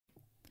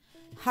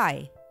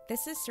Hi,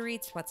 this is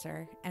Sarit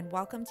Swetzer, and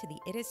welcome to the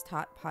It Is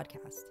Taught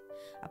podcast,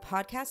 a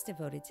podcast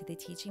devoted to the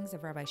teachings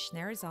of Rabbi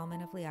Shneur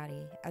Zalman of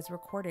Liadi as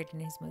recorded in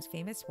his most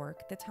famous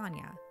work, the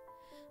Tanya.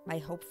 My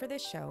hope for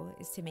this show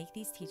is to make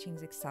these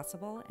teachings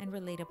accessible and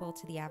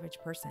relatable to the average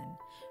person,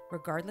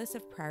 regardless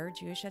of prior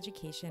Jewish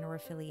education or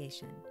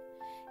affiliation.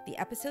 The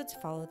episodes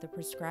follow the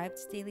prescribed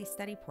daily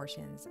study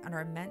portions and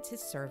are meant to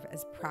serve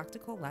as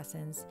practical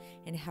lessons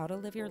in how to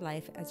live your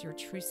life as your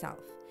true self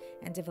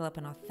and develop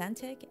an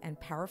authentic and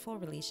powerful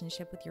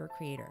relationship with your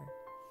Creator.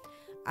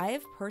 I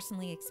have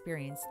personally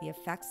experienced the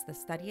effects the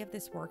study of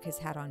this work has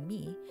had on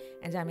me,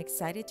 and I'm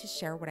excited to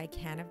share what I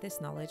can of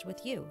this knowledge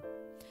with you.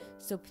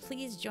 So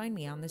please join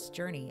me on this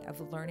journey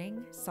of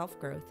learning,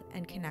 self-growth,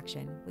 and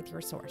connection with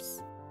your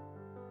source.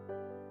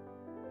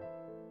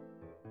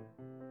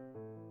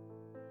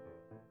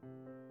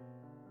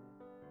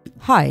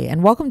 Hi,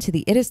 and welcome to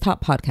the It Is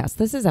Taught podcast.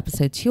 This is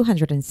episode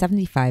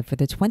 275 for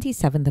the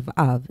 27th of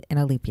Av in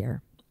a leap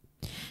year.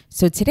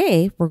 So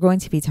today we're going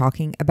to be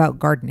talking about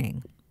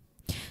gardening.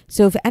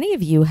 So if any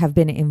of you have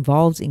been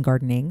involved in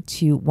gardening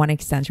to one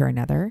extent or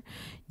another,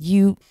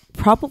 you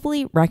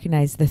probably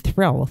recognize the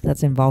thrill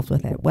that's involved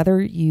with it.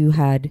 Whether you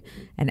had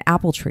an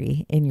apple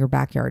tree in your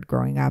backyard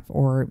growing up,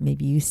 or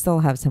maybe you still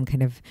have some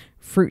kind of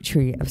fruit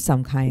tree of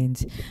some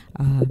kind.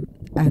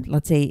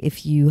 Let's say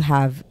if you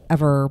have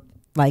ever,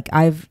 like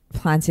I've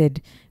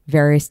planted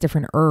various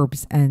different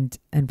herbs and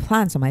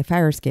plants on my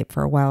fire escape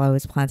for a while. I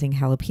was planting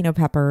jalapeno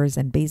peppers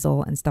and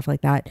basil and stuff like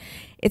that.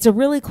 It's a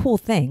really cool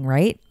thing,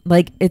 right?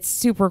 Like it's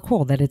super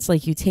cool that it's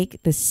like you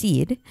take the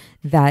seed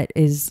that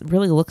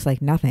really looks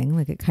like nothing.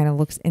 Like it kind of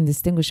looks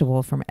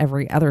indistinguishable from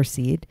every other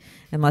seed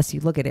unless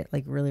you look at it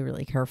like really,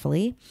 really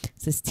carefully.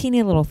 It's this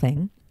teeny little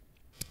thing.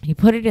 You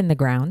put it in the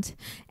ground,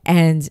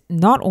 and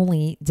not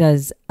only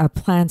does a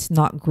plant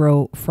not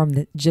grow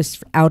from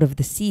just out of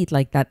the seed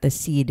like that, the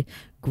seed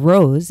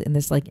grows in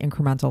this like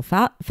incremental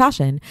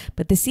fashion,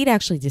 but the seed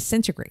actually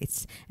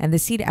disintegrates, and the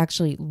seed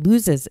actually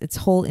loses its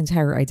whole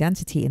entire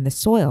identity in the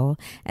soil.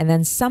 And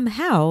then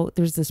somehow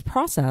there's this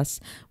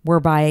process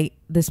whereby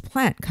this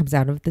plant comes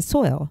out of the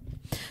soil.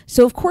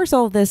 So of course,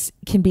 all of this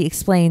can be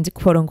explained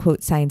quote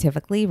unquote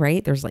scientifically,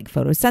 right? There's like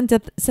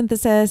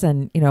photosynthesis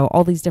and,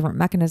 all these different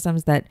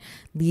mechanisms that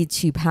lead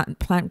to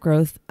plant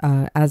growth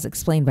as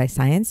explained by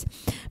science.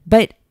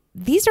 But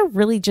these are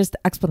really just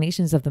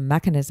explanations of the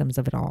mechanisms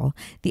of it all.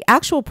 The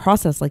actual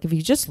process, like if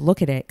you just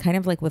look at it kind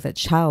of like with a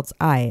child's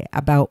eye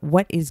about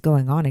what is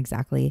going on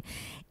exactly,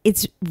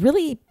 it's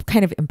really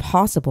kind of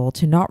impossible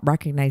to not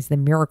recognize the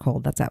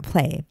miracle that's at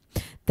play.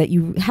 That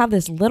you have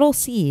this little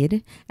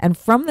seed, and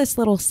from this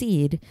little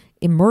seed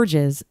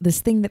emerges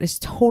this thing that is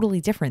totally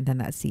different than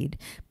that seed.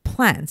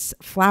 Plants,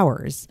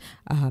 flowers,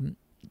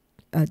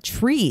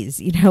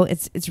 trees,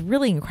 it's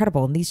really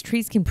incredible. And these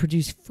trees can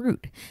produce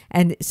fruit.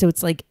 And so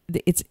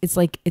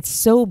it's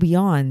so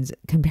beyond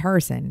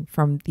comparison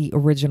from the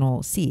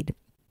original seed.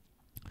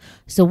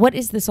 So what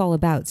is this all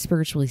about,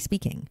 spiritually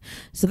speaking?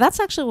 So that's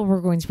actually what we're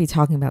going to be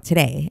talking about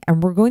today.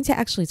 And we're going to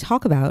actually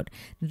talk about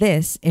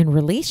this in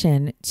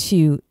relation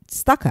to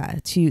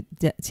tzedaka,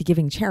 to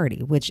giving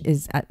charity, which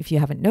is, if you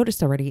haven't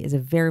noticed already, is a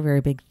very, very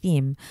big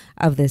theme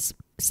of this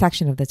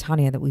section of the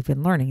Tanya that we've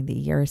been learning,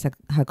 the Iggeres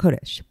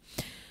HaKodesh.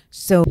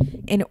 So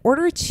in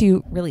order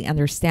to really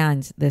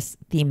understand this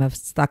theme of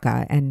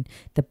tzedaka and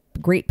the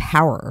great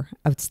power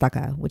of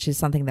tzedaka, which is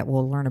something that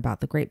we'll learn about,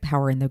 the great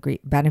power and the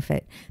great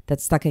benefit that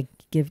tzedaka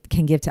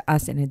can give to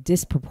us in a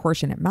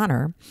disproportionate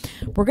manner,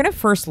 we're going to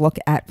first look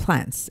at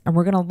plants, and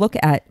we're going to look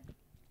at,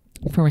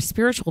 from a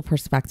spiritual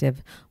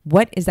perspective,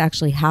 what is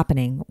actually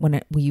happening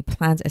when you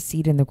plant a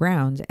seed in the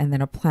ground and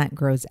then a plant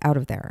grows out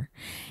of there.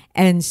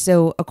 And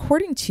so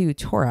according to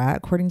Torah,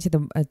 according to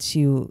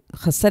to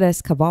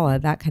Chassidus, Kabbalah,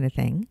 that kind of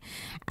thing,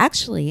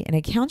 actually in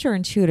a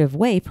counterintuitive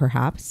way,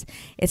 perhaps,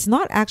 it's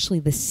not actually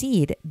the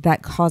seed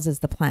that causes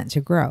the plant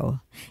to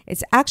grow.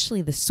 It's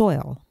actually the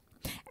soil.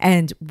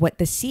 And what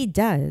the seed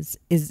does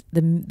is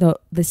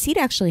the seed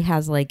actually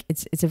has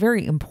it's a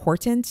very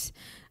important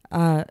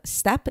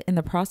step in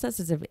the process.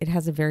 It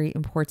has a very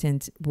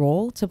important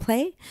role to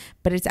play,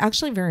 but it's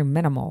actually very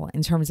minimal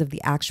in terms of the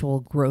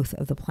actual growth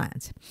of the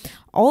plant.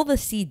 All the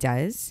seed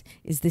does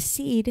is the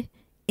seed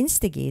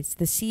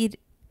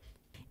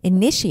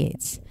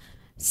initiates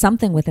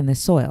something within the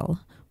soil,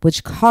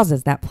 which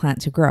causes that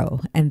plant to grow.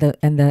 And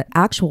the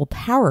actual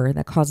power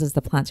that causes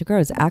the plant to grow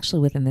is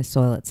actually within the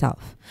soil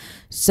itself.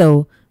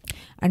 So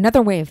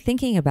another way of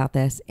thinking about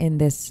this in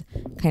this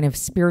kind of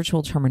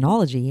spiritual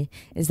terminology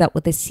is that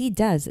what the seed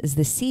does is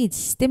the seed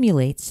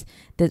stimulates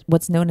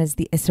what's known as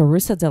the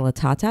esarusa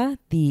dilatata,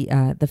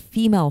 the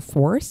female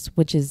force,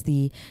 which is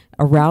the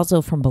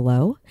arousal from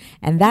below.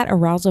 And that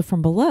arousal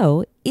from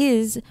below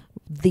is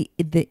the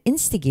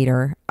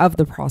instigator of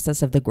the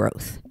process of the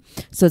growth.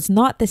 So it's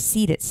not the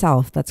seed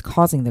itself that's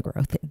causing the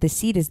growth. The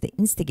seed is the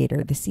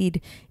instigator. The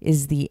seed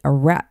is the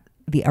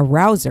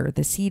arouser.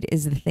 The seed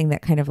is the thing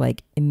that kind of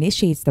like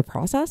initiates the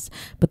process,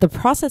 but the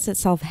process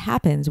itself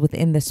happens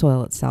within the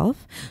soil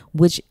itself,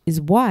 which is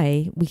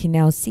why we can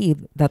now see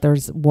that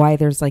there's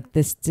like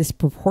this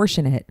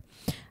disproportionate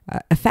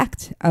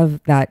effect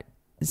of that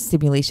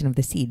stimulation of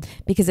the seed,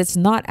 because it's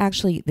not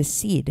actually the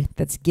seed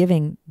that's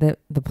giving the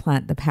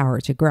plant the power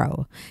to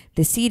grow.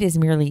 The seed is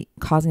merely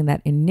causing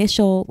that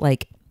initial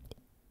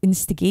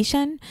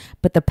instigation,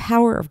 but the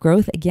power of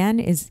growth again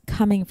is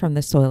coming from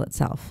the soil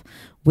itself,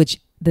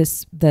 which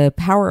the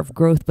power of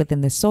growth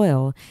within the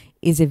soil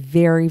is a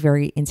very,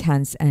 very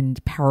intense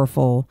and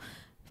powerful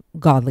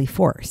godly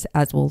force,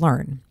 as we'll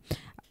learn.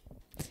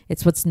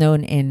 It's what's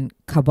known in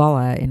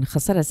Kabbalah, in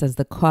Chassidus, as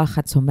the koach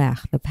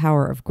hatzomech, the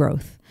power of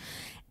growth.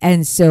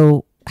 And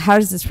so how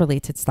does this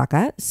relate to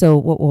tzedakah? So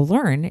what we'll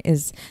learn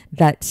is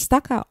that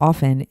tzedakah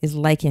often is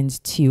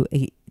likened to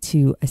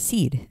a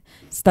seed.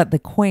 So that the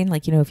coin,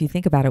 if you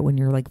think about it, when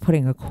you're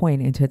putting a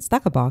coin into a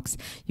tzedakah box,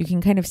 you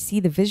can kind of see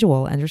the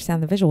visual,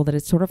 understand the visual, that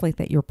it's sort of like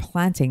that you're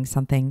planting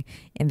something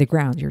in the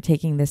ground. You're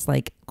taking this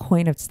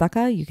coin of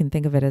tzedakah, you can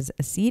think of it as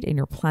a seed, and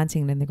you're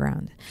planting it in the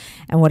ground.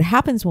 And what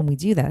happens when we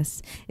do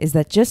this is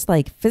that just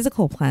like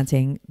physical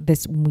planting,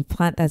 when we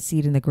plant that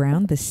seed in the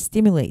ground, this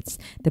stimulates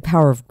the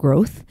power of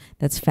growth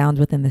that's found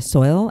within the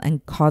soil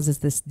and causes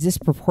this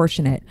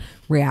disproportionate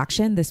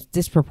reaction, this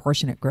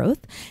disproportionate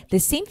growth. The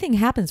same thing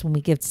happens when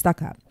we give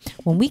tzedakah.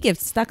 When we give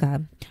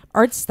tzedakah,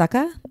 our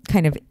tzedakah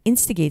kind of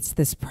instigates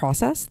this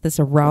process, this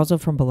arousal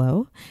from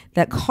below,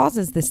 that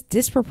causes this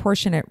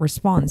disproportionate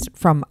response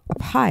from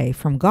up high,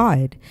 from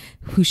God,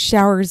 who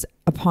showers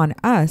upon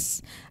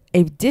us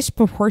a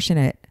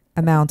disproportionate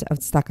amount of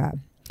tzedakah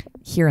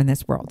here in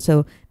this world.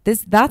 So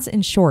that's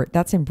in short,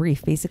 that's in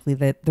brief, basically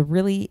the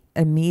really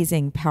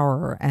amazing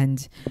power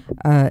and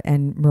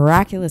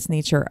miraculous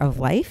nature of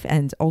life,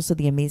 and also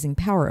the amazing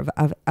power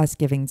of us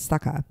giving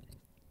tzedakah.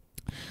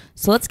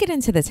 So let's get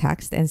into the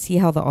text and see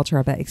how the Alter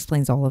Rebbe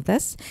explains all of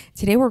this.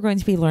 Today we're going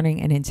to be learning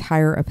an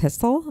entire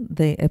epistle,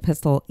 the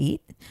Epistle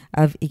 8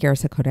 of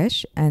Iggeres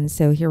HaKodesh. And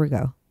so here we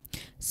go.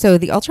 So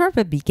the Alter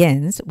Rebbe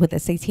begins with a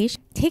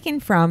citation taken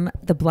from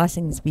the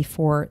blessings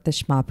before the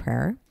Shema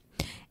prayer.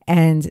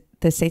 And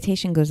the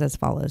citation goes as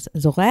follows.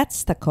 Zorat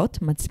tzedakot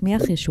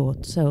matzmiach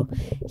yeshuot. So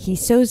he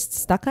sows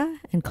tzedakah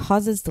and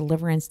causes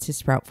deliverance to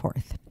sprout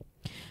forth.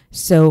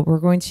 So we're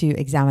going to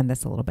examine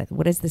this a little bit.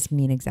 What does this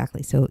mean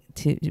exactly? So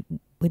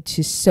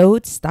to sow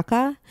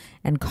tzedakah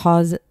and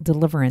cause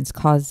deliverance,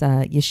 cause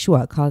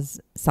Yeshua,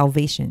 cause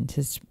salvation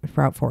to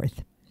sprout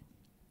forth.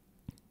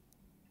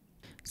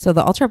 So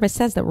the Alter Rebbe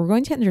says that we're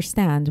going to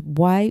understand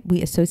why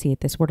we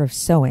associate this word of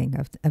sowing,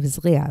 of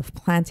zriah, of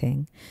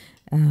planting,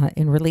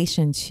 in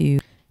relation to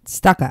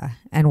tzedakah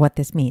and what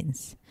this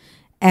means.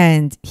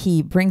 And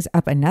he brings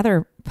up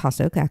another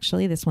pasuk,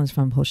 actually. This one's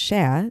from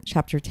Hosea,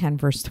 chapter 10,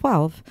 verse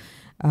 12,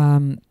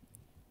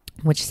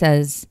 which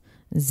says,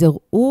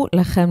 Zir'u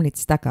lechem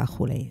litzedakah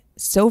chulei.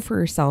 Sow for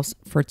yourselves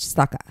for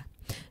tzedakah.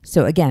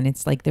 So again,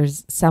 it's like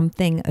there's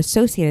something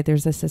associated.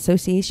 There's this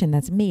association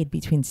that's made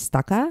between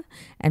tzedakah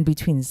and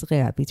between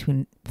zriah,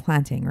 between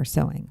planting or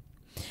sowing.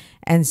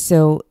 And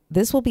so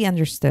this will be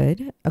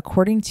understood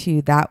according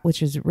to that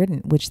which is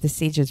written, which the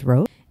sages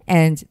wrote.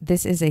 And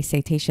this is a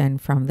citation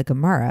from the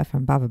Gemara,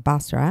 from Bava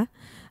Basra,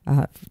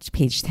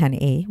 page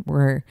 10a,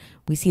 where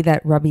we see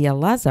that Rabbi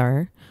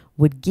Elazar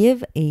would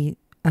give a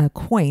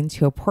coin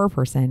to a poor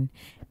person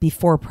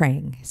before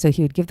praying. So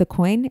he would give the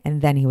coin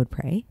and then he would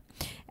pray.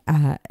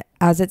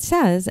 As it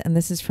says, and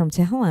this is from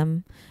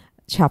Tehillim,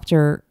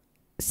 chapter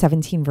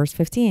 17, verse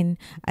 15,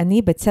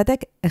 Ani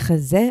b'tzedek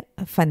echazeh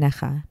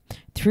fanecha.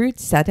 Through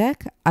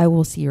tzedek, I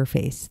will see your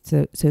face.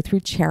 So through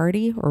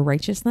charity or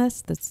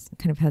righteousness, that's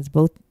kind of has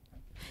both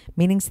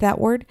meanings to that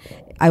word,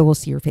 I will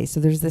see your face. So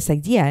there's this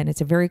idea, and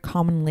it's a very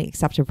commonly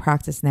accepted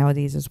practice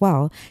nowadays as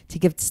well, to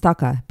give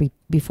tzedakah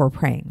before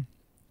praying.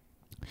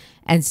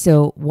 And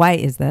so why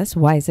is this?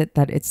 Why is it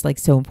that it's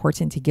so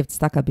important to give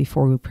tzedakah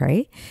before we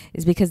pray?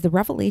 Is because the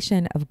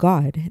revelation of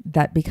God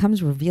that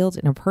becomes revealed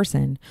in a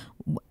person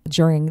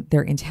during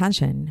their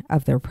intention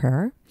of their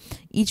prayer,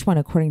 each one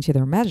according to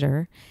their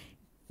measure,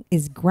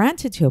 is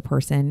granted to a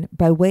person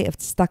by way of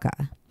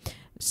tzedakah.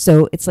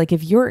 So it's like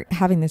if you're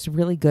having this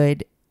really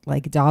good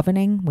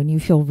davening, when you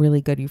feel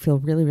really good, you feel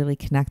really, really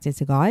connected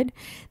to God,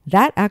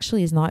 that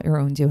actually is not your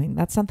own doing.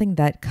 That's something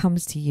that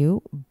comes to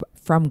you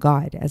from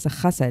God as a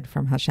chesed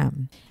from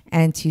Hashem.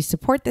 And to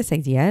support this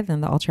idea, then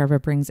the Alter Rebbe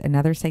brings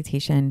another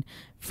citation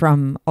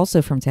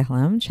also from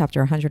Tehillim, chapter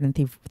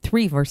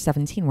 103, verse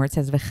 17, where it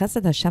says,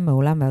 V'chesed Hashem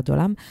me'olam v'ad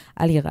olam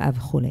al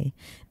yirav chulei,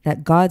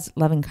 that God's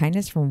loving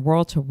kindness from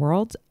world to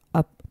world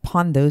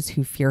upon those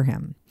who fear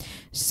him.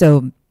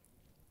 So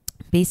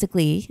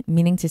basically,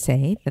 meaning to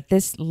say that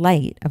this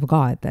light of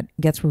God that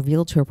gets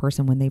revealed to a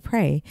person when they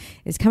pray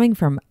is coming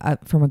from a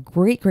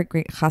great, great,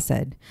 great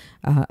chesed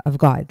of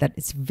God, that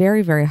it's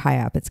very, very high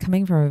up. It's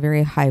coming from a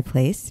very high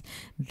place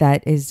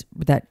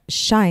that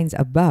shines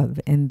above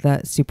in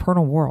the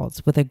supernal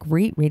worlds with a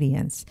great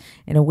radiance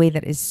in a way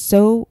that is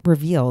so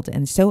revealed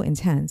and so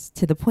intense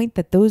to the point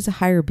that those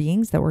higher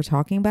beings that we're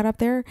talking about up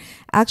there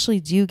actually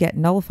do get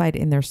nullified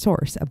in their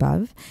source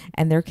above,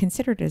 and they're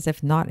considered as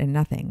if not and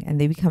nothing, and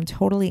they become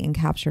totally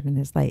encaptured in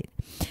his light.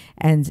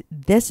 And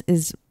this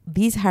is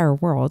these higher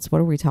worlds,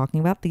 what are we talking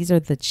about? These are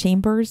the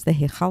chambers, the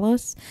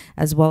hechalos,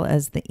 as well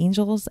as the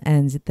angels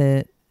and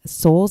the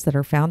souls that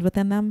are found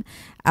within them,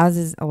 as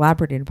is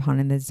elaborated upon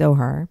in the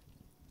Zohar,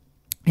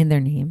 in their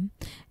name,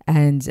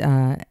 and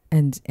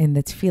in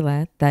the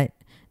tefillah that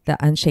the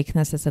Anshe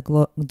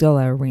Knesset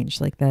Gdola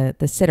arranged, like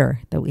the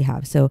sitter that we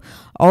have. So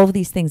all of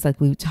these things,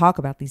 like we talk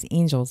about these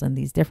angels and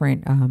these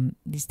different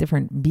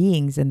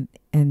beings and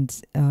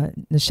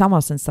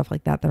neshamos and stuff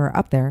like that are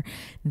up there,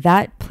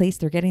 that place,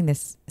 they're getting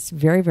this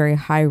very, very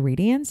high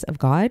radiance of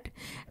God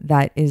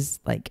that is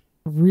like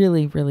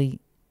really,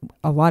 really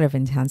a lot of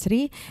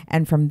intensity.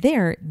 And from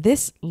there,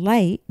 this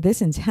light,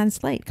 this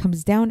intense light,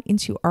 comes down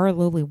into our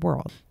lowly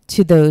world,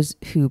 to those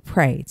who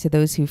pray, to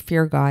those who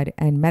fear God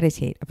and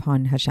meditate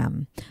upon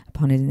Hashem,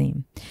 upon his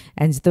name,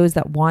 and those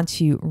that want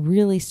to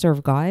really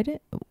serve God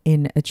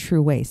in a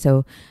true way.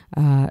 So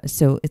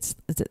it's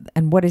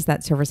and what is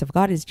that service of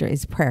God?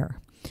 Is prayer,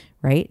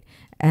 right?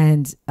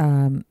 And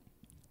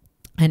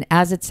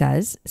as it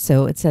says,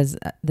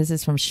 this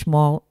is from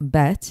Shmuel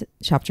Bet,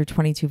 chapter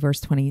 22,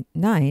 verse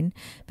 29,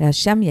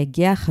 Hashem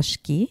yagia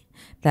chashki,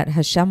 that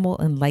Hashem will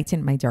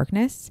enlighten my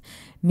darkness,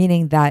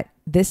 meaning that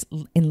this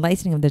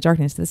enlightening of the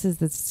darkness, this is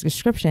the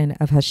description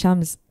of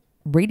Hashem's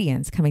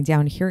radiance coming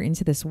down here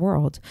into this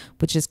world,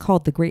 which is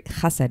called the great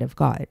chesed of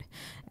God.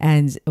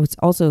 And it's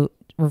also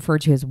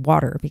referred to as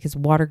water, because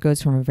water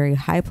goes from a very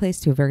high place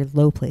to a very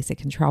low place. It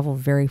can travel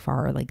very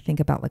far. Like think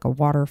about like a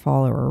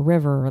waterfall or a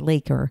river or a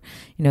lake or,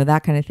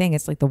 that kind of thing.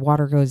 It's like the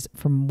water goes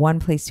from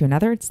one place to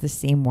another. It's the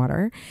same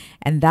water.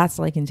 And that's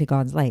likened to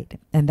God's light.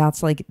 And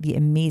that's like the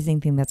amazing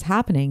thing that's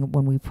happening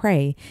when we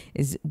pray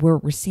is we're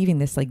receiving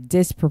this like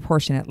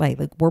disproportionate light.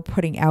 Like we're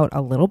putting out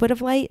a little bit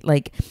of light,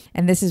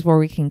 and this is where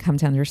we can come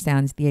to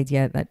understand the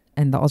idea that,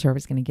 and the Alter Rebbe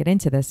is going to get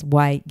into this,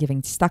 why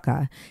giving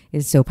tzedaka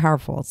is so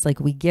powerful. It's like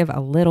we give a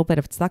little bit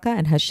of tzedaka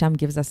and Hashem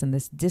gives us in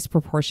this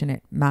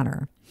disproportionate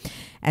manner.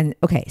 And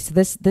okay, so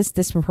this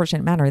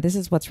disproportionate manner, this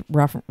is what's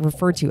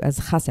referred to as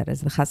chesed,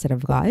 as the chesed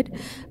of God.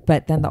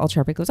 But then the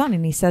Alter Rebbe goes on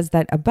and he says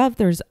that above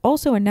there's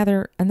also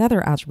another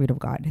attribute of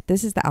God.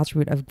 This is the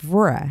attribute of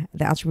gvura,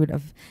 the attribute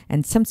of,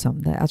 and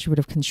tzimtzum, the attribute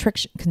of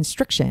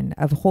constriction,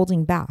 of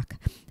holding back,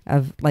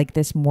 of like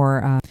this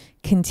more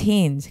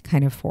contained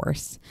kind of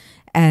force.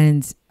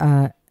 And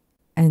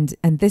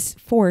this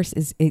force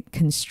it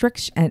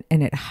constricts and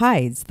it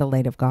hides the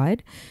light of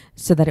God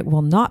so that it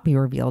will not be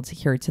revealed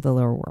here to the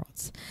lower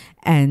worlds.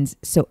 And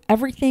so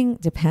everything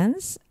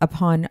depends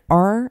upon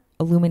our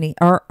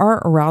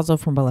arousal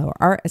from below,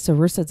 our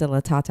sarusa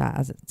dilatata,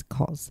 as it's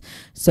called.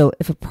 So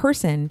if a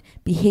person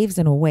behaves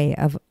in a way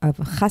of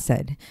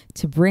chesed,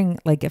 to bring,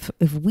 like if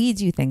we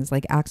do things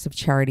like acts of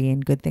charity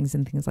and good things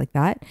and things like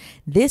that,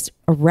 this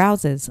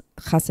arouses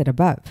chesed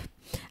above.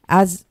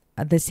 As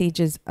the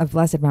sages of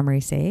blessed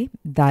memory say,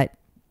 that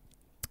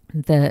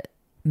the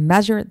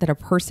measure that a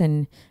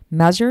person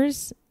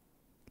measures,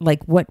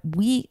 like what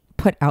we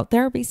put out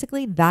there,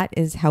 basically, that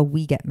is how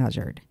we get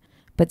measured.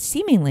 But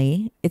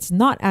seemingly, it's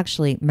not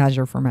actually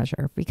measure for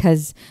measure,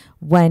 because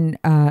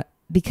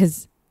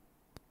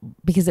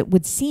because it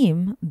would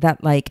seem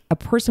that like a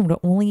person would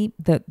only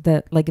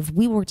like if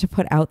we were to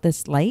put out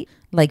this light,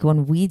 like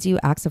when we do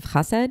acts of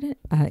chesed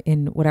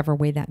in whatever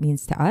way that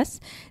means to us,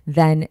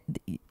 then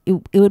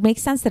it would make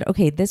sense that,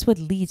 okay, this would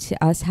lead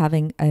to us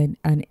having an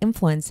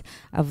influence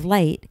of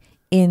light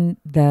in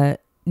the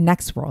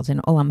next world, in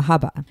Olam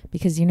Haba,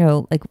 because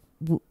like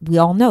we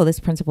all know this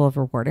principle of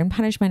reward and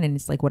punishment, and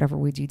it's like whatever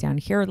we do down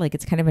here, like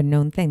it's kind of a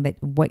known thing that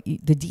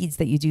the deeds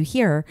that you do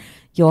here,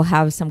 you'll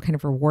have some kind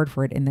of reward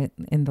for it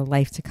in the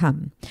life to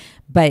come.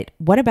 But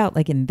what about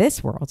like in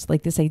this world,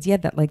 like this idea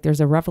that like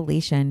there's a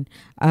revelation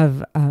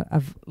of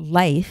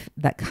life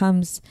that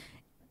comes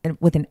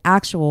with an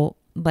actual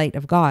light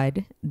of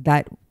God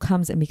that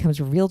comes and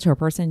becomes revealed to a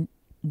person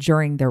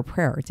during their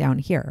prayer down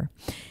here.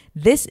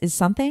 This is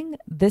something,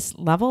 this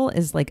level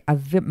is like a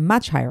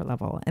much higher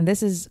level. And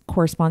this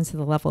corresponds to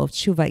the level of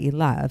tshuva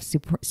ilah, of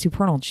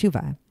supernal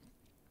tshuva,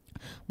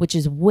 which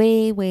is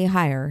way, way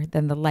higher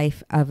than the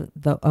life of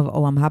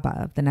Olam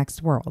Haba, of the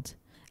next world.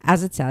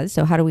 As it says,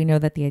 so how do we know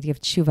that the idea of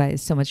tshuva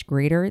is so much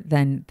greater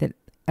than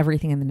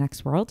everything in the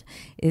next world?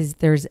 Is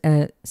there's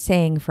a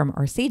saying from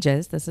our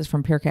sages, this is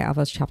from Pirkei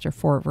Avos chapter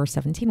 4, verse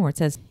 17, where it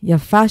says,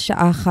 Yafa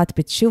sha'achat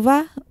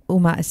b'tshuva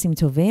u'ma'asim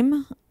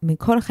tovim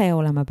mikol chayei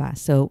olam haba.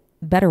 So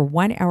better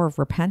 1 hour of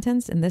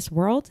repentance in this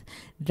world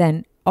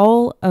than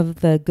all of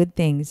the good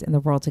things in the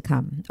world to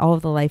come, all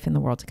of the life in the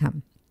world to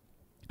come.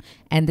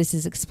 And this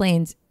is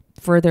explained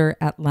further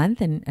at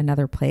length in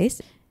another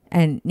place.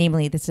 And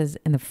namely, this is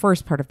in the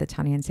first part of the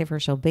Tanya and Sefer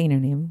Shel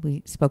Beinonim.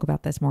 We spoke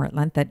about this more at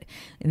length, that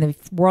in the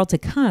world to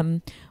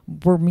come,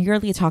 we're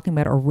merely talking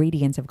about a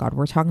radiance of God.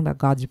 We're talking about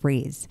God's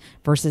rays,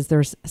 versus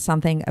there's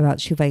something about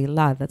Shuva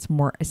Ilah that's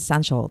more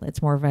essential.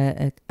 It's more of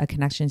a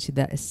connection to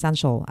the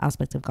essential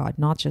aspect of God,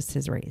 not just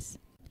his rays.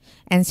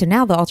 And so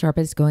now the Alter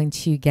Rebbe is going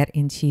to get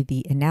into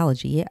the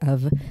analogy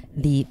of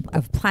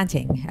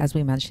planting, as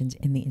we mentioned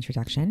in the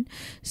introduction.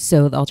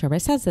 So the Alter Rebbe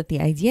says that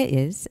the idea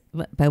is,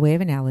 by way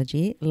of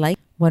analogy, like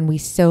when we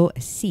sow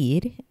a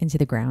seed into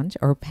the ground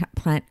or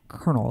plant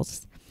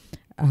kernels,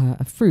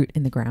 a fruit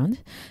in the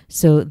ground,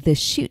 so the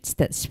shoots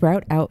that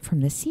sprout out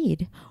from the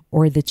seed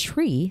or the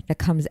tree that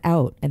comes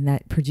out and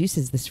that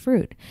produces this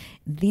fruit,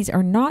 these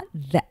are not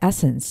the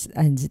essence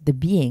and the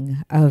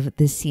being of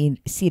the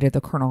seed or the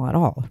kernel at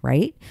all,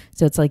 right?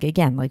 So it's like,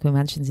 again, like we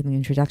mentioned in the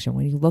introduction,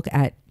 when you look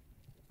at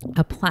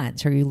a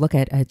plant or you look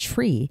at a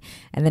tree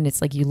and then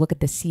it's like you look at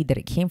the seed that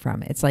it came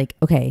from, it's like,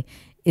 okay,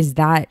 was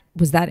that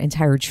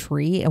entire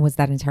tree and was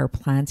that entire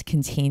plant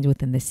contained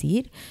within the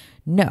seed?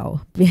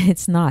 No,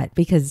 it's not,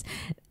 because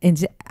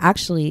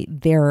actually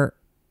the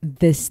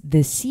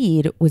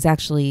seed was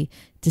actually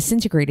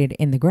disintegrated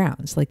in the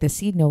ground. Like the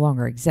seed no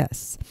longer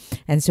exists.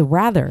 And so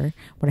rather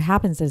what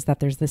happens is that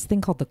there's this thing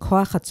called the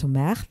koach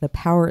hatzomech, the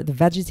power, the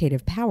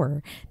vegetative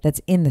power that's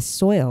in the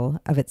soil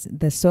of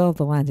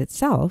the land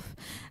itself.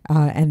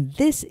 And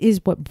this is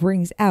what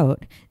brings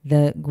out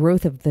the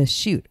growth of the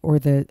shoot or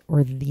the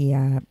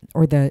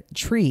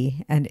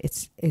tree and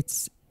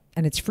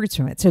its fruits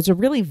from it. So it's a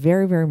really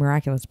very, very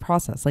miraculous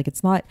process. Like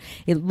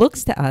it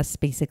looks to us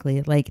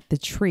basically like the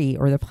tree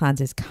or the plant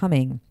is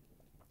coming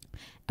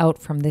out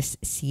from this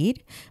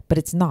seed, but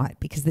it's not,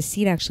 because the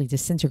seed actually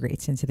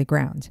disintegrates into the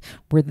ground.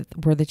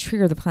 Where the tree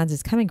or the plant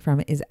is coming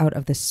from is out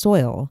of the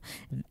soil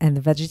and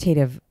the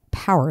vegetative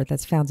power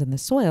that's found in the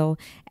soil,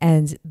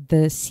 and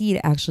the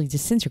seed actually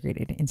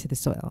disintegrated into the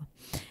soil.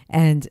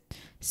 And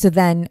so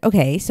then,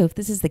 okay, so if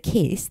this is the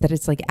case, that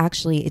it's like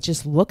actually it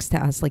just looks to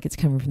us like it's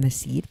coming from the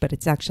seed, but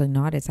it's actually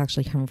not, it's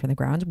actually coming from the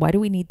ground. Why do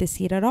we need the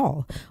seed at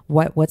all?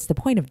 What's the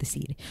point of the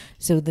seed?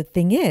 So the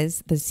thing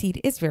is, the seed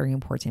is very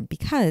important,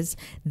 because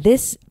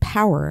this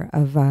power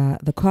of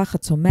the koach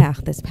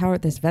hatzomech,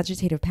 this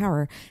vegetative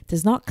power,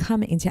 does not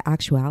come into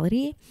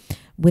actuality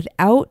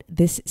without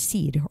this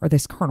seed or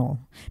this kernel,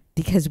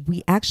 because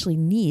we actually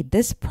need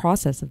this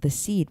process of the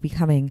seed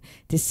becoming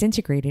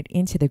disintegrated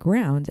into the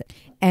ground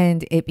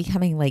and it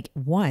becoming like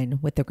one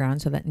with the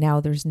ground, so that now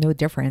there's no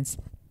difference.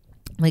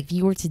 Like if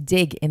you were to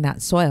dig in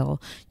that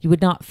soil, you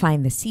would not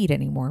find the seed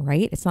anymore,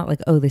 right? It's not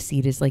like, oh, the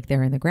seed is like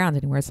there in the ground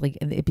anymore. It's like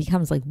it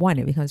becomes like one.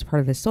 It becomes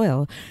part of the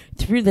soil.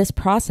 Through this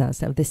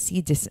process of the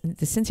seed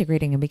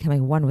disintegrating and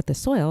becoming one with the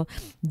soil,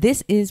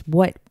 this is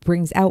what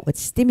brings out, what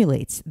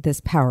stimulates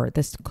this power,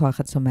 this koach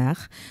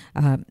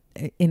hatzomech,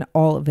 in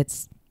all of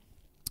its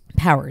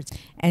powers,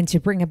 and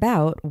to bring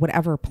about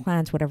whatever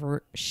plant,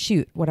 whatever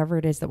shoot, whatever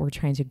it is that we're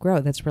trying to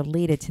grow that's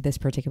related to this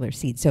particular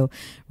seed. So,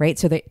 right.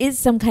 So there is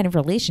some kind of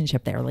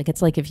relationship there. Like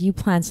it's like if you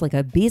plant like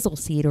a basil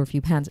seed, or if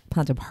you plant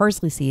a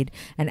parsley seed,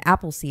 an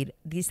apple seed,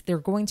 they're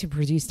going to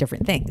produce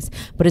different things,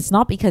 but it's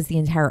not because the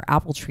entire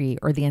apple tree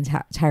or the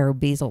entire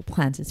basil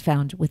plant is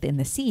found within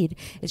the seed.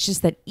 It's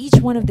just that each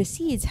one of the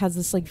seeds has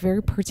this like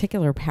very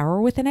particular power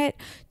within it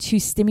to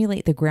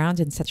stimulate the ground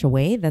in such a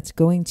way that's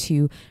going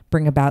to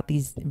bring about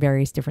these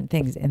various different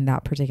things in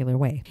that particular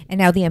way. And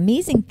now the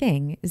amazing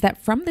thing is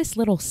that from this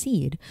little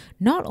seed,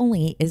 not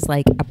only is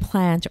like a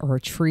plant or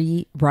a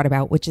tree brought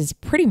about, which is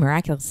pretty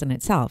miraculous in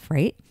itself,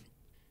 right?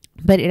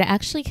 But it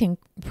actually can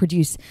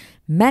produce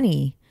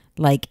many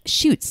like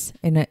shoots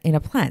in a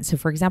plant. So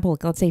for example,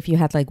 let's say if you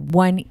had like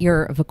one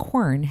ear of a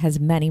corn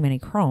has many, many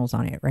kernels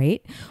on it,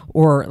 right?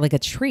 Or like a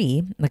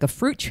tree, like a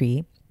fruit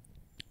tree,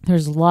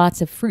 there's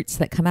lots of fruits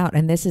that come out.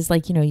 And this is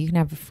like, you can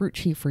have a fruit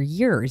tree for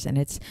years and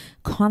it's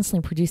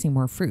constantly producing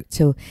more fruit.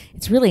 So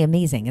it's really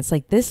amazing. It's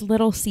like this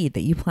little seed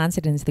that you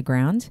planted into the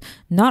ground,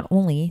 not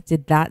only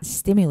did that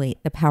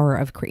stimulate the power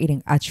of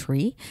creating a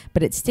tree,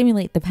 but it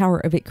stimulated the power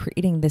of it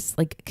creating this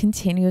like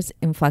continuous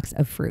influx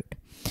of fruit.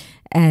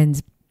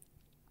 And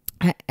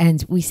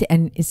we see,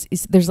 and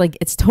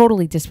it's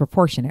totally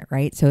disproportionate,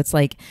 right? So it's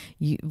like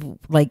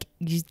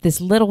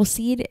this little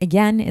seed,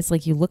 again, it's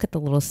like you look at the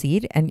little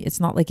seed and it's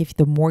not like if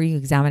the more you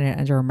examine it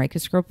under a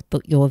microscope,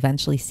 you'll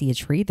eventually see a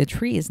tree. The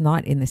tree is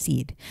not in the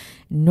seed,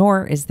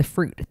 nor is the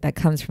fruit that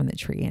comes from the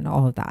tree and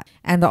all of that.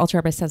 And the Alter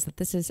Rebbe says that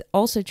this is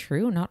also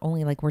true, not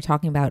only like we're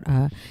talking about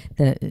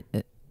the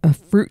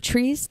fruit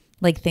trees,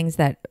 like things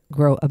that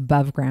grow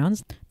above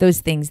ground,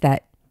 those things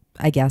that,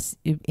 I guess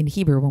in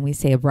Hebrew, when we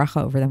say a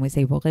bracha over them, we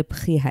say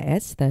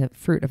the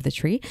fruit of the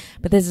tree.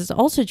 But this is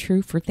also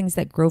true for things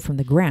that grow from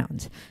the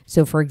ground.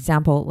 So, for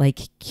example,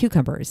 like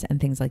cucumbers and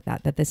things like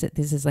that. That this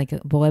is like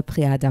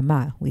pri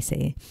adama, we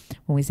say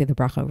when we say the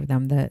bracha over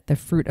them, the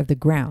fruit of the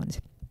ground.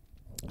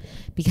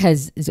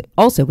 Because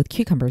also with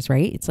cucumbers,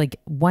 right? It's like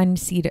one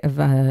seed of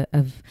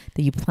that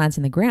you plant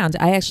in the ground.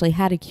 I actually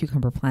had a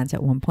cucumber plant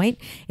at one point.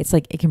 It's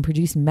like it can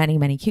produce many,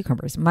 many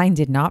cucumbers. Mine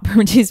did not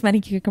produce many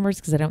cucumbers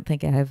because I don't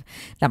think I have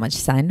that much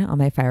sun on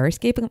my fire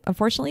escape,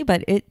 unfortunately.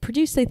 But it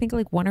produced, I think,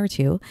 like one or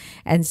two.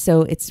 And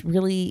so it's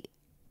really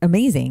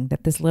amazing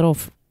that this little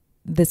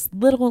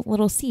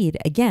seed,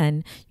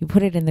 again, you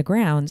put it in the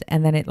ground,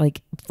 and then it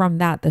like from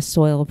that the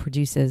soil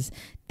produces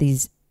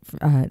these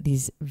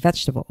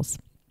vegetables.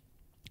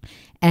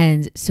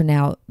 And so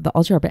now the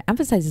Alter Rebbe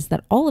emphasizes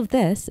that all of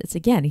this, it's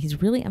again,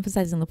 he's really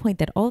emphasizing the point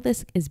that all of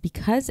this is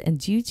because and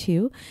due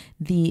to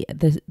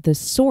the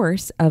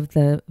source of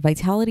the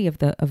vitality of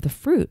the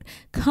fruit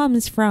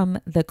comes from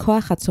the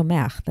koach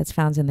hatzomech that's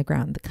found in the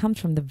ground, that comes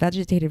from the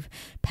vegetative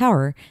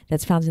power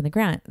that's found in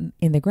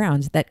the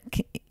ground that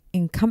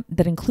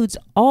includes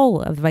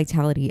all of the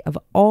vitality of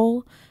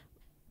all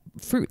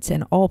fruits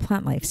and all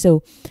plant life.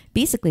 So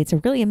basically, it's a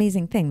really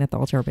amazing thing that the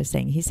Alter Rebbe is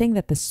saying. He's saying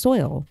that the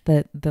soil,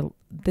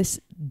 this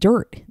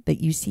dirt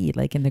that you see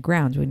like in the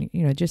ground when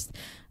just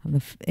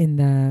in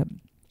the,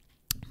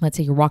 let's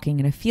say you're walking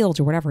in a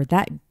field or whatever,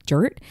 that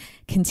dirt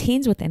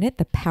contains within it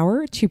the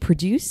power to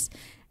produce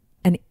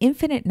an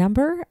infinite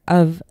number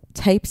of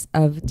types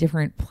of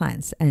different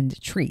plants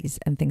and trees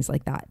and things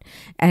like that.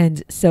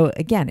 And so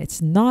again,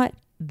 it's not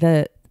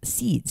the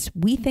seeds.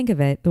 We think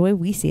of it, the way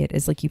we see it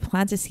is like you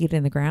plant a seed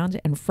in the ground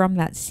and from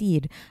that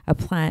seed, a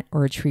plant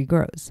or a tree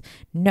grows.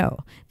 No,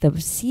 the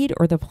seed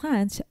or the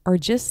plant are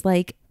just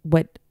like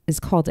what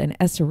is called an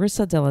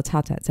eserissa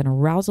delatata. It's an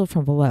arousal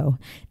from below.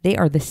 They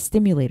are the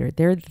stimulator.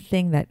 They're the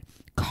thing that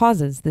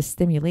causes the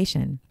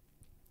stimulation.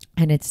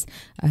 And it's,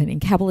 in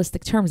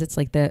Kabbalistic terms, it's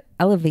like the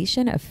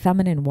elevation of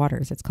feminine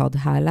waters. It's called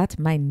ha'alat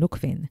mayin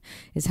nukvin,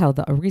 is how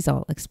the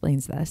Arizal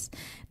explains this.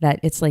 That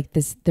it's like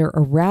this, they're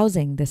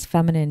arousing this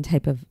feminine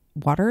type of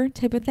water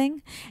type of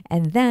thing.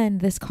 And then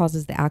this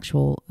causes the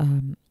actual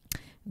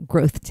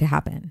growth to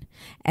happen.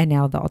 And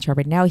now the Alter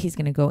Rebbe, now he's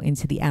going to go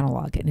into the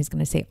analog and he's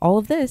going to say all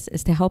of this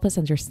is to help us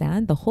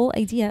understand the whole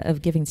idea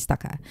of giving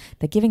tzedaka.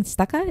 That giving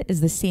tzedaka is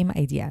the same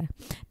idea.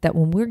 That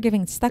when we're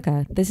giving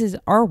tzedaka, this is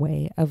our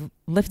way of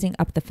lifting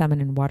up the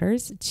feminine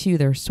waters to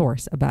their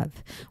source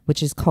above,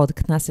 which is called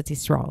Knesset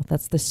Yisrael.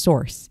 That's the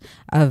source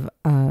of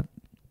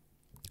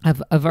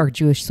our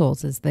Jewish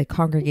souls, is the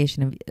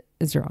congregation of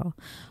Israel.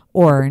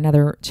 Or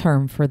another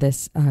term for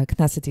this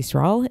Knesset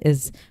Yisrael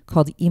is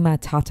called Ima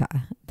Tata.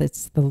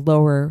 That's the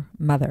lower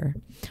mother,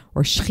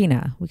 or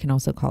Shechina, we can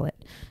also call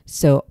it.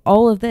 So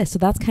all of this, so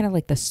that's kind of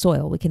like the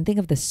soil. We can think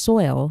of the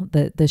soil,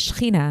 the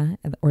Shechina,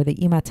 or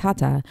the Ima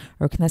Tata,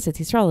 or Knesset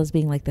Yisrael as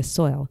being like the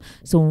soil.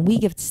 So when we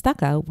give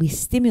tzedakah, we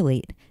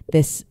stimulate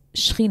this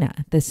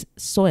Shechina, this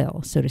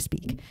soil, so to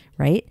speak,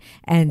 right?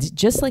 And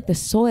just like the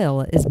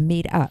soil is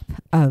made up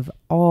of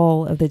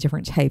all of the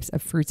different types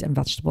of fruits and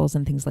vegetables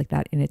and things like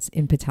that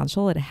in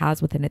potential, it has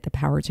within it the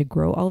power to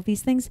grow all of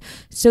these things.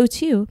 So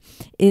too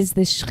is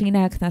the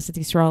Shechina, Knesset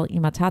Yisrael,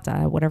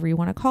 Imatata, whatever you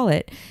want to call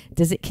it.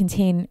 Does it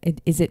contain,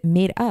 is it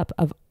made up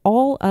of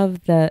all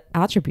of the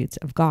attributes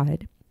of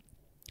God?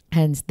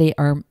 And they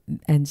are,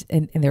 and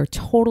they're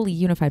totally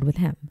unified with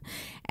him.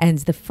 And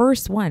the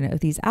first one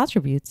of these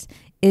attributes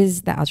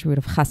is the attribute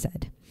of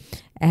chesed.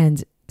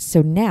 And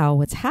so now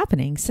what's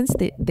happening, since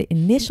the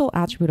initial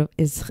attribute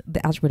is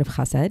the attribute of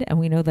chesed, and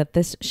we know that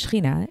this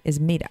Shechina is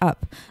made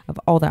up of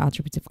all the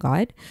attributes of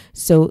God.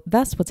 So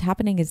thus what's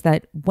happening is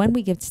that when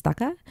we give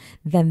tzedakah,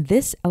 then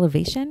this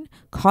elevation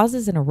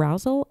causes an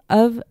arousal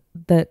of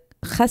the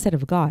chesed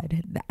of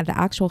God, the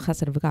actual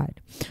chesed of God,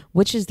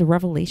 which is the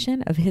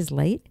revelation of his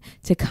light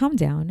to come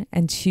down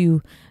and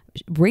to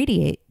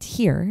radiate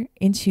here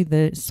into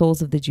the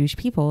souls of the Jewish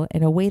people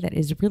in a way that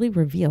is really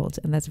revealed,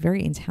 and that's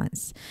very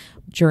intense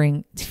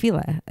during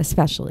tefillah,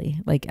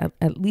 especially, like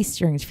at least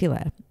during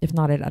tefillah, if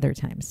not at other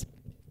times.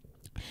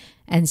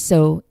 And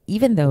so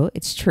even though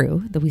it's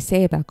true that we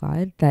say about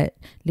God that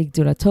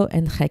ligdulato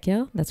en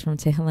cheker, that's from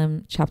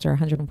Tehillim chapter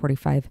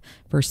 145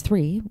 verse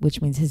 3,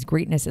 which means his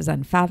greatness is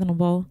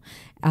unfathomable,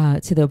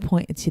 to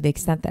the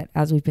extent that,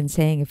 as we've been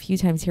saying a few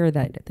times here,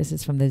 that this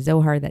is from the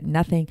Zohar,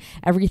 that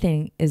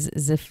everything is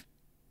as if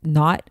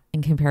not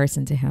in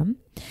comparison to him.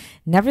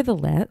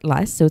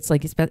 Nevertheless, so it's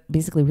like it's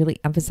basically really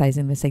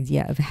emphasizing this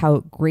idea of how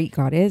great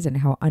God is and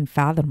how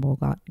unfathomable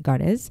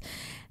God is.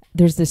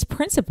 There's this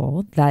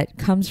principle that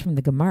comes from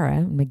the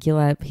Gemara,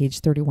 Megillah,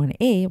 page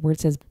 31a, where it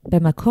says,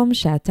 "B'makom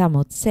she'ata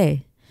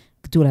motzeh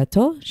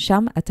gdulato,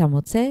 sham ata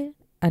motzeh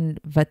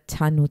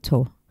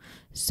anvatanuto."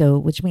 So,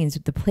 which means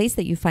the place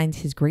that you find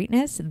his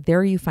greatness,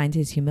 there you find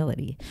his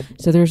humility.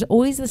 So there's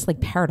always this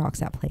like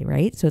paradox at play,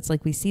 right? So it's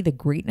like we see the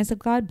greatness of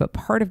God, but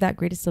part of that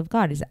greatness of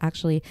God is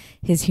actually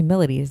his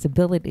humility, his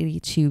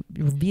ability to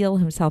reveal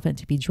himself and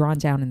to be drawn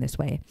down in this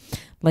way,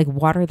 like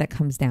water that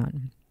comes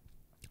down.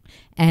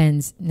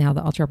 And now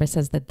the Alter Rebbe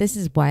says that this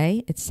is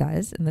why it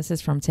says, and this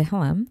is from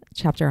Tehillim,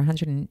 chapter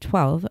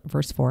 112,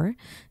 verse 4,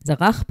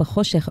 Zarach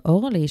b'choshech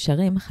or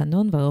leisharim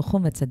chanun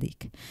v'rochum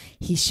v'tzadik.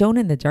 He's shown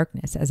in the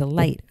darkness as a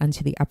light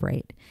unto the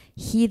upright,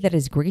 he that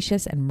is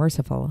gracious and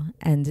merciful,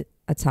 and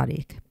a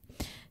tzaddik.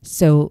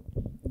 So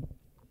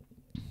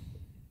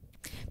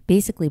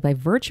basically, by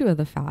virtue of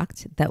the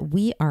fact that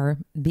we are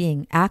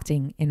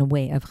acting in a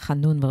way of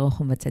chanun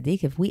v'rochum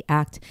v'tzadik, if we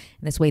act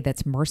in this way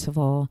that's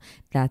merciful,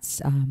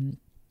 that's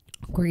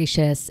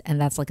gracious, and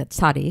that's like a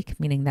tzaddik,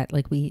 meaning that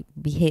like we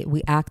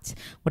act.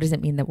 What does it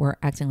mean that we're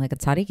acting like a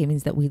tzaddik? It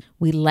means that we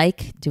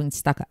like doing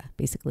tzedakah,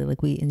 basically,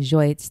 like we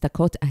enjoy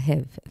tzedakot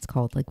ahiv, it's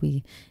called, like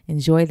we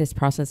enjoy this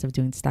process of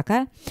doing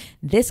tzedakah.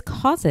 This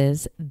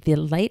causes the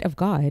light of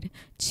God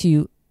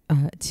to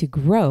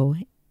grow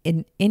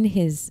in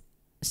his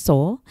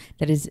soul,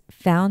 that is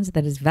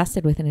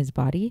vested within his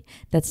body,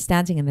 that's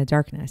standing in the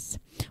darkness,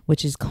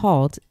 which is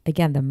called,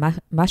 again, the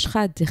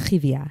mashcha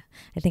dechivia.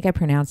 I think I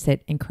pronounced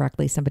it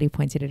incorrectly. Somebody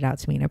pointed it out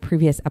to me in a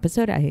previous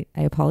episode. I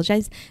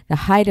apologize. The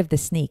hide of the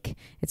snake,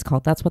 it's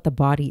called. That's what the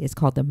body is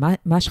called, the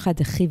mashcha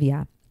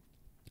dechivia.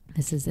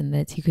 This is in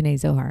the Tikkunei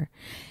Zohar.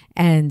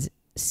 And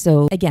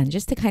so again,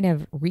 just to kind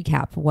of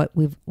recap what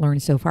we've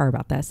learned so far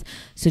about this.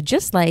 So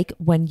just like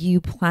when you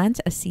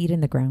plant a seed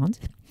in the ground,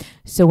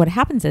 so what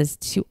happens is,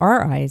 to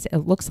our eyes,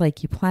 it looks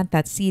like you plant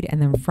that seed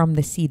and then from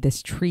the seed,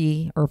 this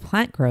tree or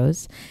plant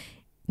grows.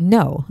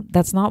 No,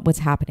 that's not what's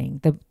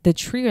happening. The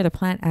tree or the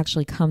plant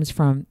actually comes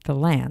from the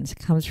land,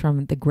 comes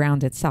from the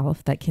ground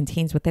itself, that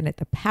contains within it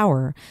the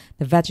power,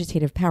 the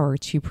vegetative power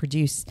to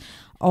produce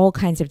all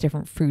kinds of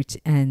different fruit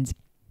and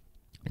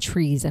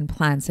trees and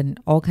plants and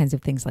all kinds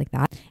of things like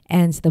that.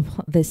 And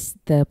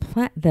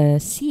the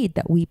seed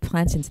that we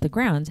plant into the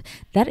ground,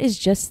 that is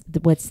just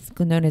what's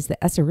known as the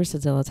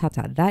eserisa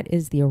delatata. That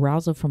is the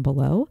arousal from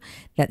below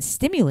that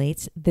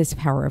stimulates this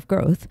power of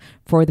growth,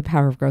 for the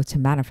power of growth to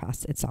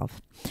manifest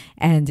itself.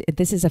 And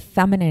this is a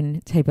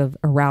feminine type of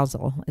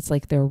arousal. It's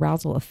like the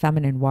arousal of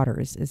feminine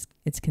waters,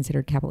 it's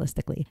considered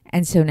Kabbalistically.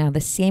 And so now the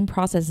same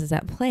process is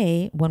at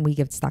play when we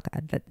give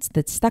tzedaka.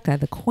 The tzedaka,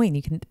 the coin,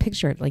 you can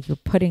picture it like you're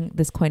putting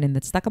this coin in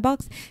the tzedaka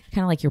box,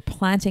 kind of like you're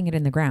planting it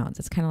in the ground.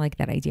 It's kind of like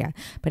that idea.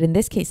 But in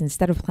this case,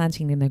 instead of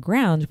planting it in the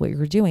ground, what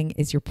you're doing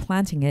is you're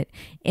planting it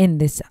in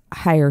this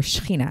higher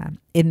Shechina,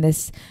 in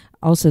this,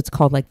 also it's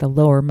called like the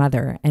lower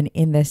mother, and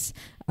in this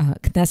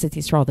Knesset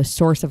Yisrael, the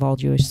source of all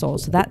Jewish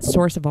souls. So that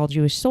source of all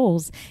Jewish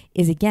souls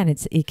is, again,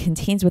 it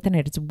contains within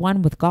it, it's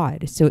one with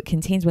God. So it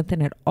contains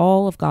within it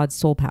all of God's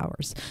soul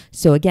powers.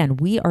 So again,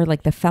 we are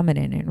like the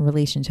feminine in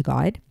relation to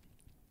God.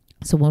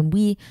 So when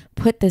we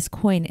put this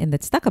coin in the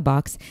tzedakah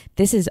box,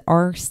 this is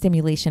our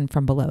stimulation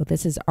from below.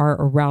 This is our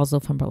arousal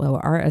from below,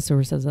 our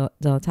esursa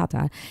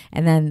delatata.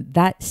 And then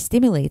that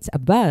stimulates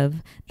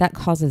above, that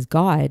causes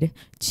God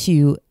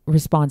to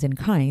respond in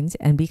kind.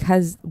 And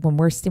because when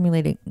we're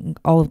stimulating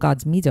all of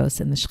God's midos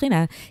in the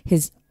Shekhinah,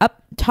 his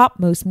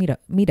topmost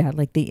midah,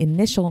 like the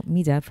initial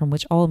midah from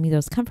which all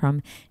midos come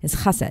from, is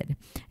chesed.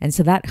 And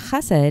so that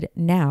chesed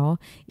now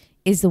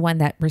is the one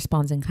that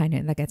responds in kind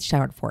and that gets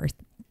showered forth.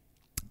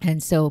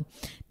 And so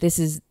this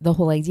is the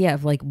whole idea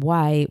of like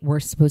why we're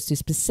supposed to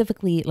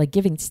specifically, like,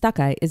 giving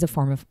tzedakah is a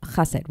form of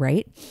chesed,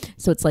 right?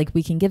 So it's like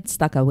we can give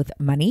tzedakah with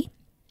money.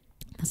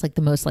 That's like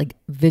the most like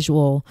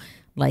visual,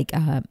 like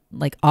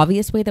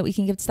obvious way that we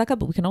can give tzedakah,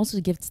 but we can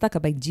also give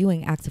tzedakah by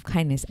doing acts of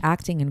kindness,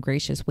 acting in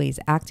gracious ways,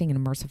 acting in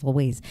merciful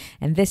ways.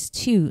 And this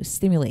too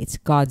stimulates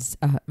God's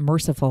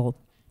merciful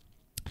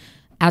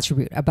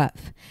attribute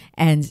above.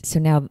 And so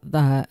now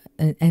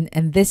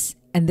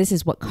this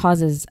is what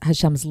causes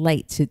Hashem's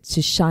light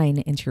to shine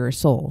into your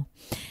soul.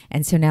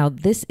 And so now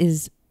this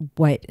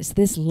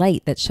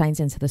light that shines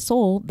into the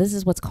soul, this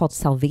is what's called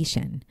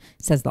salvation,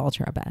 says the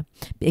Alter Rebbe.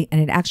 And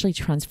it actually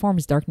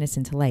transforms darkness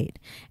into light.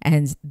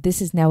 And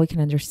this is, now we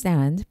can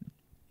understand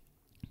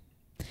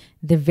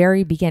the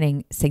very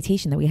beginning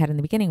citation that we had in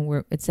the beginning,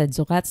 where it said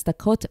Zorat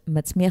tzedakot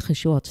matzmiach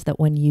yeshuot, that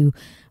when you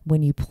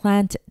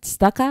plant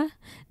tzedakah,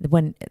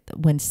 when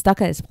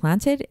tzedakah is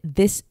planted,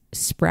 this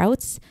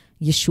sprouts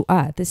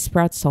Yeshua, this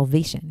sprouts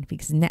salvation.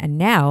 Because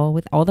now,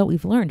 with all that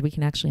we've learned, we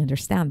can actually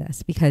understand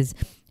this, because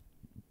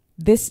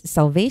this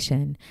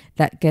salvation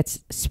that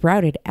gets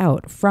sprouted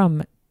out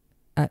from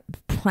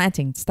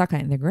planting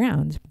tzedakah in the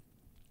ground,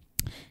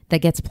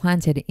 that gets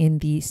planted in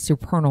the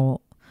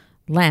supernal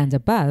land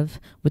above,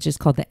 which is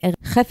called the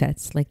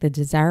chefetz, like the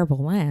desirable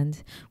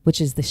land,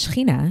 which is the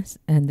Shechina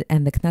and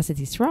the Knesset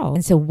Yisrael.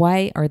 And so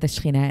why are the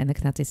Shechina and the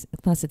Knesset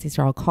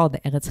Yisrael called the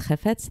Eretz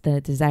Chefetz, the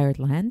desired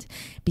land?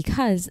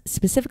 Because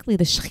specifically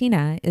the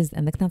Shechina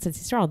and the Knesset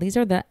Yisrael, these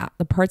are the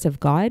parts of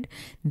God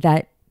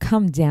that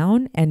come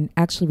down and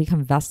actually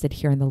become vested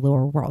here in the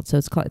lower world. So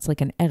it's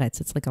like an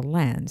Eretz, it's like a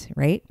land,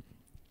 right?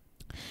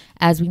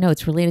 As we know,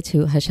 it's related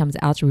to Hashem's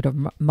attribute of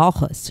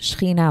Malchus,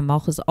 Shechina,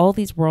 Malchus. All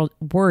these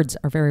words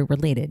are very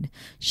related.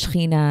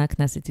 Shechina,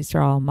 Knesset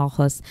Yisrael,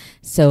 Malchus.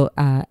 So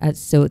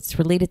it's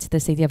related to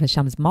this idea of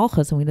Hashem's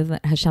Malchus, and we know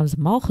that Hashem's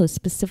Malchus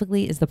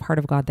specifically is the part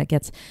of God that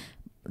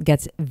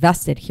gets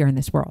vested here in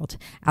this world.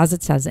 As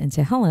it says in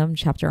Tehillim,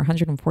 chapter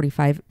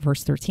 145,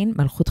 verse 13,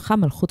 Malchutcha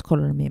malchut kol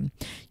olamim.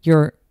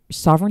 Your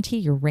sovereignty,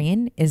 your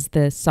reign, is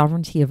the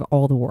sovereignty of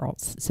all the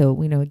worlds. So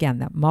we know again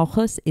that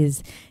Malchus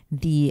is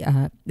the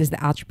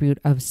attribute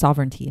of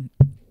sovereignty.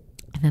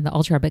 And then the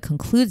Alter Rebbe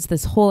concludes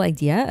this whole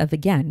idea of,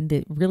 again,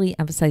 really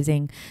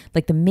emphasizing,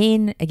 like, the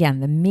main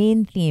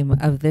theme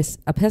of this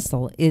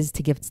epistle is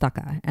to give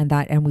tzedakah,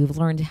 and we've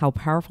learned how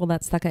powerful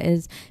that tzedakah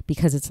is,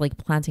 because it's like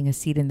planting a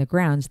seed in the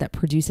ground that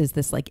produces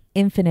this like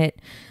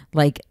infinite,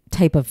 like,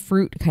 type of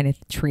fruit kind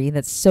of tree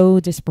that's so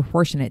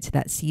disproportionate to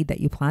that seed that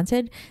you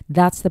planted.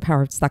 That's the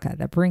power of tzedakah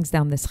that brings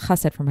down this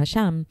chesed from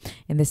Hashem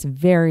in this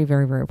very,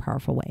 very, very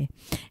powerful way.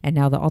 And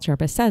now the Alter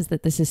Rebbe says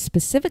that this is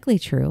specifically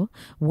true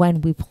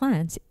when we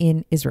plant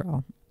in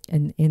Israel,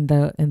 in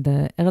the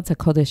Eretz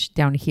HaKodesh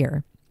down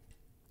here.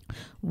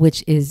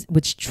 which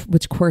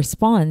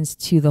corresponds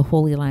to the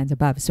Holy Land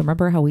above. So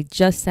remember how we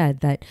just said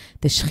that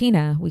the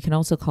Shechina, we can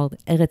also call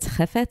it Eretz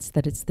Chefetz,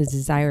 that it's the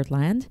desired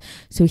land.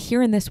 So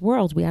here in this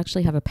world, we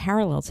actually have a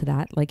parallel to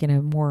that, like in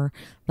a more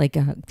like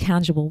a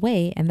tangible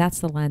way, and that's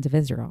the land of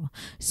Israel.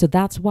 So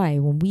that's why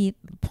when we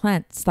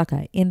plant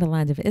tzedakah in the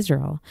land of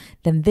Israel,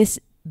 then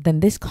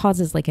this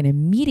causes like an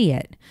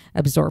immediate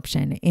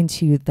absorption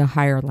into the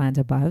higher land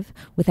above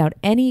without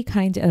any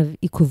kind of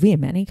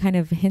ikuvim, any kind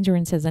of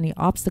hindrances, any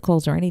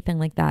obstacles or anything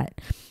like that,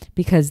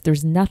 because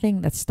there's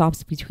nothing that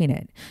stops between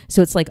it.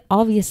 So it's like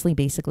obviously if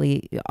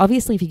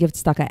you give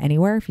tzedakah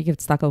anywhere, if you give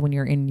tzedakah when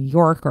you're in New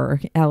York or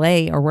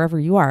LA or wherever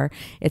you are,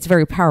 it's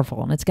very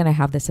powerful and it's going to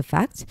have this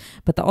effect.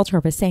 But the Alter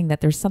Rebbe is saying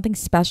that there's something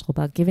special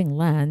about giving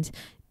land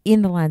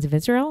in the land of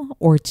Israel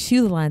or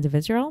to the land of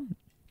Israel,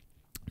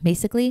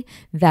 basically,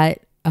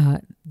 that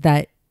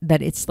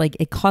it's like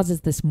it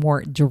causes this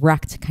more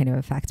direct kind of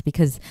effect,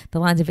 because the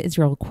land of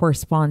Israel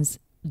corresponds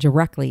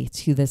directly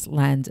to this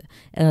land,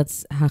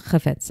 Eretz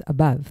HaChefetz,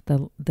 above,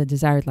 the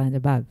desired land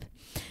above.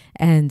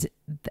 And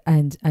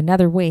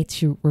another way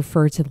to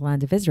refer to the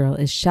land of Israel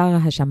is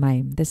Shara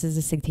HaShamayim. This is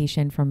a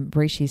citation from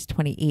Bereshis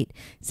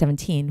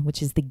 28:17,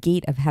 which is the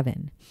gate of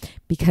heaven,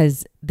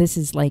 because this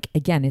is like,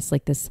 again, it's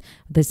like this,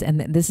 and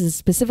this is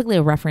specifically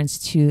a reference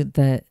to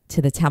the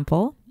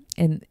temple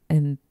in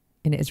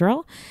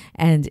Israel,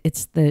 and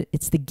it's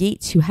the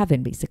gate to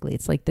heaven. Basically,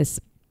 it's like this.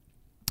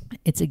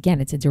 It's a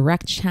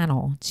direct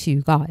channel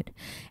to God,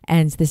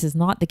 and this is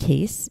not the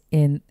case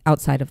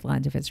outside of the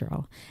land of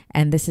Israel.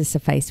 And this is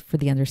suffice for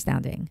the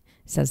understanding,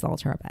 says the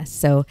Alter Rebbe.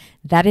 So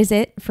that is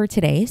it for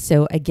today.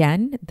 So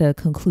again, the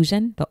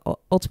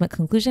ultimate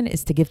conclusion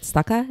is to give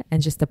tzedakah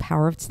and just the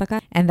power of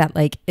tzedakah, and that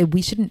like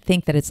we shouldn't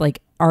think that it's like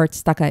our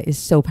tzedakah is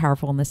so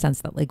powerful in the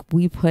sense that like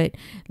we put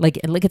like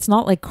it's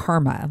not like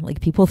karma.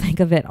 Like people think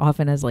of it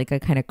often as like a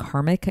kind of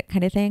karmic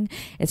kind of thing.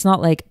 It's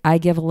not like I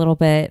give a little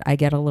bit, I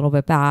get a little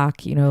bit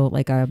back,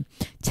 like a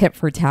tit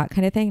for tat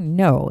kind of thing.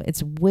 No,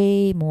 it's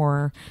way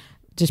more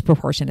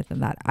disproportionate than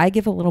that. I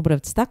give a little bit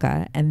of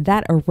tzedakah, and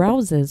that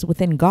arouses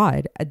within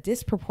God a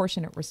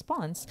disproportionate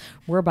response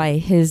whereby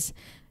his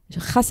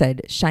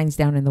chesed shines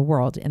down in the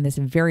world in this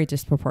very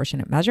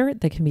disproportionate measure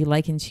that can be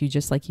likened to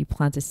just like you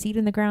plant a seed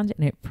in the ground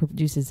and it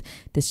produces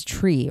this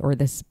tree or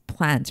this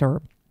plant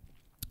or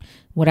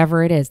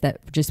whatever it is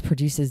that just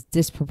produces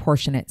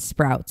disproportionate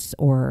sprouts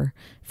or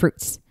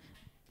fruits.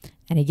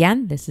 And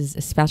again, this is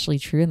especially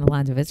true in the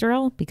land of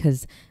Israel,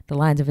 because the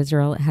land of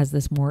Israel has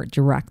this more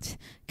direct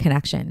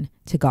connection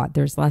to God.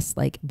 There's less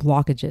like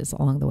blockages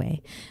along the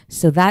way.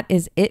 So that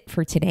is it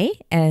for today,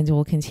 and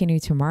we'll continue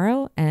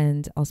tomorrow,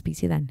 and I'll speak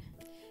to you then.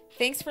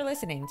 Thanks for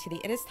listening to the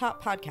It Is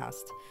Taught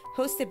podcast,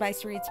 hosted by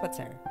Sarit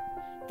Switzer.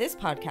 This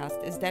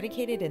podcast is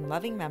dedicated in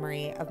loving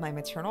memory of my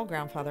maternal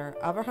grandfather,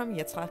 Avraham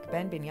Yitzchak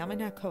ben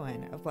Binyamin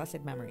HaKohen of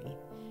blessed memory.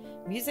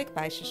 Music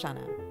by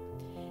Shoshana.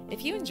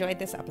 If you enjoyed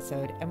this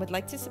episode and would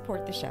like to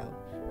support the show,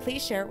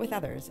 please share it with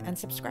others and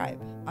subscribe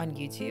on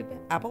YouTube,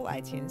 Apple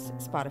iTunes,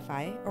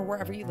 Spotify, or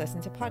wherever you listen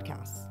to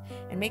podcasts.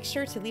 And make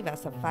sure to leave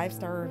us a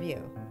 5-star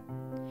review.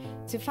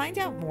 To find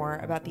out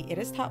more about the It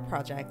Is Taught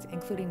project,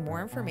 including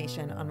more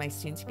information on my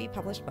soon-to-be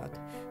published book,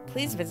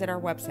 please visit our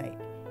website,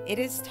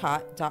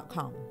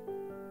 itistaught.com.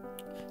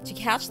 To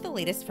catch the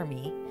latest from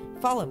me,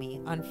 follow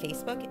me on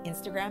Facebook,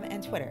 Instagram,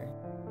 and Twitter.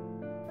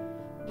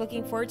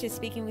 Looking forward to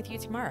speaking with you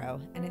tomorrow,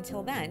 and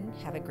until then,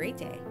 have a great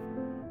day.